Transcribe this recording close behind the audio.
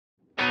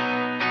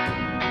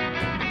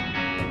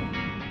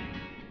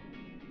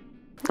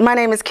My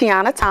name is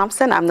Kiana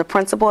Thompson. I'm the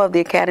principal of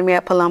the Academy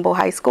at Palumbo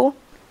High School.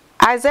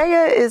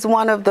 Isaiah is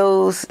one of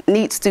those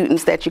neat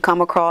students that you come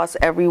across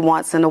every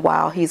once in a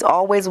while. He's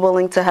always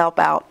willing to help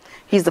out.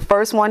 He's the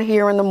first one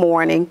here in the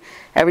morning.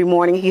 Every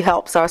morning he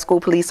helps our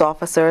school police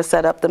officer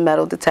set up the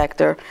metal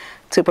detector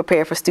to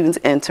prepare for students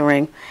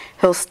entering.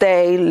 He'll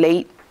stay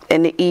late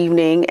in the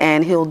evening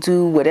and he'll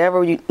do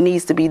whatever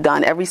needs to be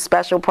done. Every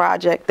special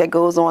project that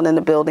goes on in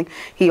the building,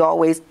 he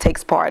always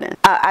takes part in.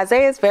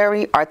 Isaiah is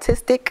very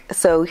artistic,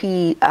 so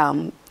he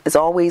is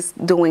always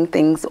doing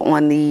things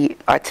on the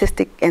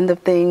artistic end of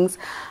things,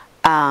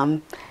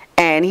 and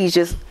he's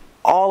just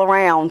all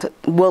around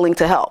willing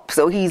to help.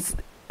 So he's,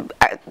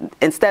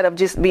 instead of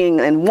just being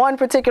in one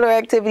particular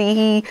activity,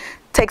 he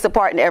takes a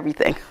part in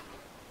everything.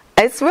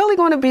 It's really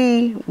going to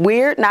be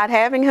weird not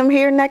having him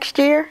here next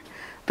year,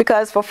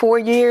 because for 4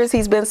 years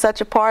he's been such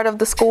a part of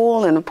the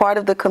school and a part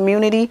of the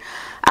community.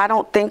 I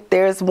don't think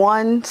there's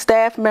one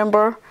staff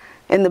member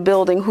in the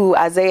building who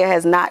Isaiah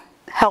has not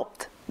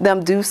helped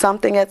them do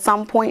something at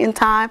some point in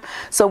time.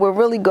 So we're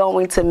really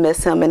going to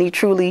miss him, and he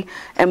truly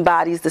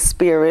embodies the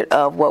spirit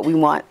of what we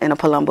want in a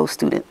Palumbo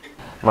student.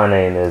 My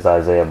name is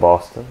Isaiah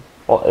Boston.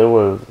 Well, it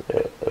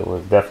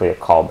was definitely a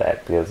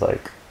callback, because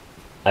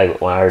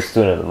when I heard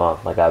student of the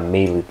month, I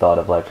immediately thought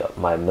of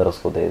my middle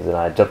school days, and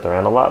I jumped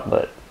around a lot,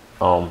 but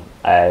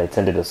I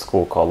attended a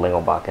school called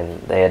Lingelbach,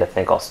 and they had a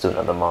thing called student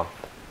of the month,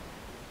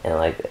 and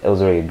it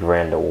was a very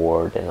grand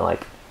award, and I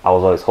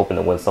was always hoping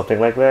to win something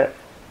like that.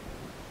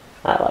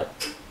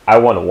 I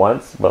won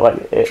once, but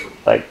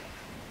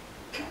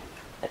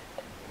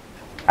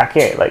I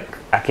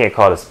can't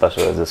call it as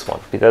special as this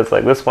one, because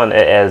this one,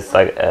 it has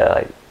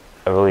a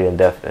really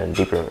in-depth and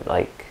deeper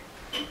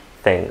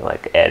thing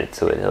added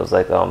to it. It was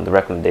the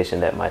recommendation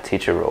that my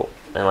teacher wrote,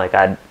 and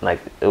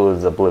it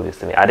was oblivious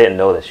to me. I didn't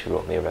know that she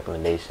wrote me a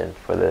recommendation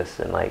for this,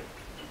 and it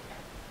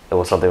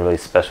was something really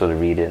special to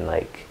read and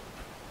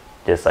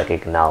just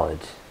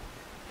acknowledge.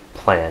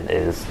 Plan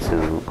is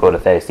to go to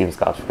Thaddeus Stevens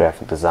College for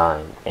Graphic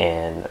Design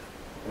and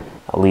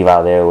leave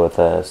out there with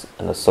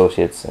an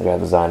associate's in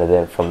graphic design, and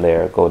then from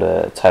there go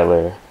to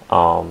Tyler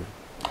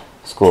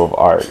School of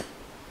Art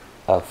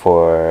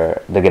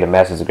to get a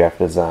master's in graphic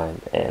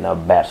design and a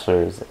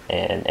bachelor's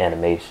in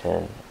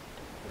animation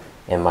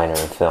and minor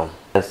in film.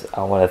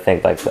 I want to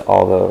thank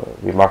all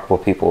the remarkable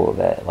people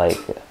that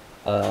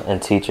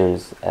and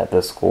teachers at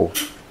this school,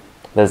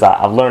 because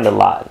I've learned a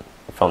lot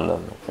from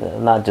them.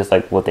 Not just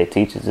what they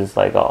teach, it's just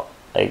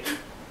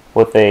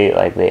what they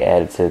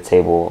added to the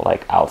table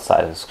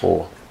outside of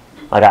school.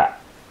 I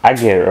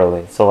get it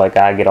early, so I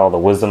get all the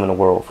wisdom in the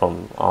world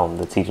from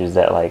the teachers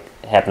that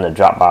happen to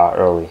drop by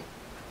early,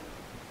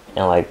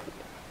 and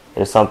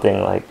there's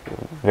something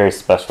very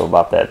special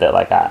about that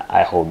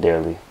I hold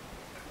dearly,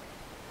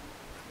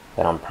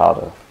 that I'm proud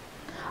of.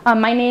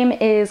 My name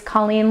is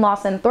Colleen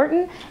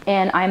Lawson-Thornton,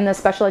 and I'm the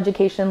Special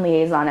Education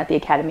Liaison at the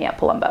Academy at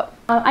Palumbo.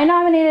 I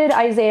nominated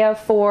Isaiah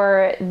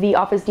for the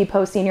Office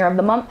Depot Senior of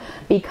the Month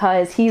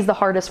because he's the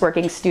hardest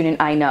working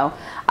student I know.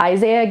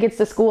 Isaiah gets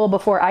to school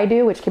before I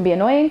do, which can be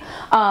annoying,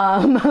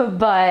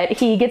 but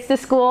he gets to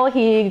school,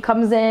 he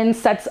comes in,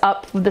 sets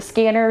up the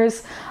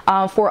scanners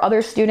for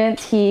other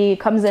students, he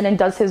comes in and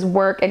does his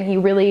work, and he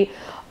really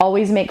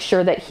always makes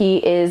sure that he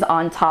is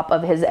on top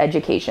of his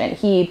education.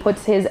 He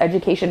puts his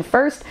education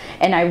first,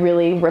 and I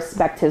really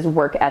respect his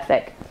work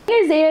ethic.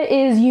 Isaiah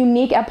is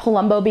unique at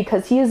Palumbo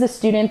because he is a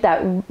student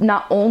that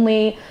not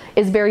only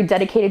is very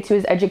dedicated to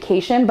his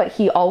education, but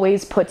he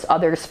always puts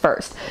others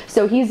first.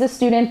 So he's a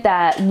student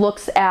that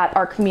looks at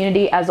our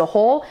community as a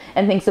whole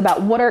and thinks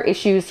about what are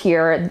issues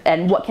here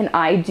and what can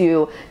I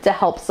do to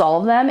help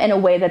solve them in a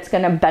way that's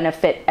going to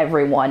benefit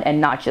everyone and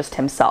not just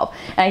himself.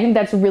 And I think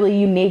that's really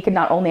unique,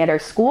 not only at our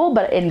school,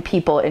 but in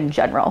people in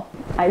general.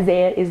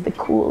 Isaiah is the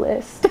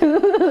coolest.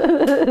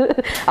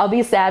 I'll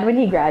be sad when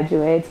he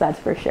graduates, that's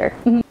for sure.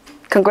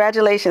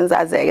 Congratulations,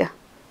 Isaiah.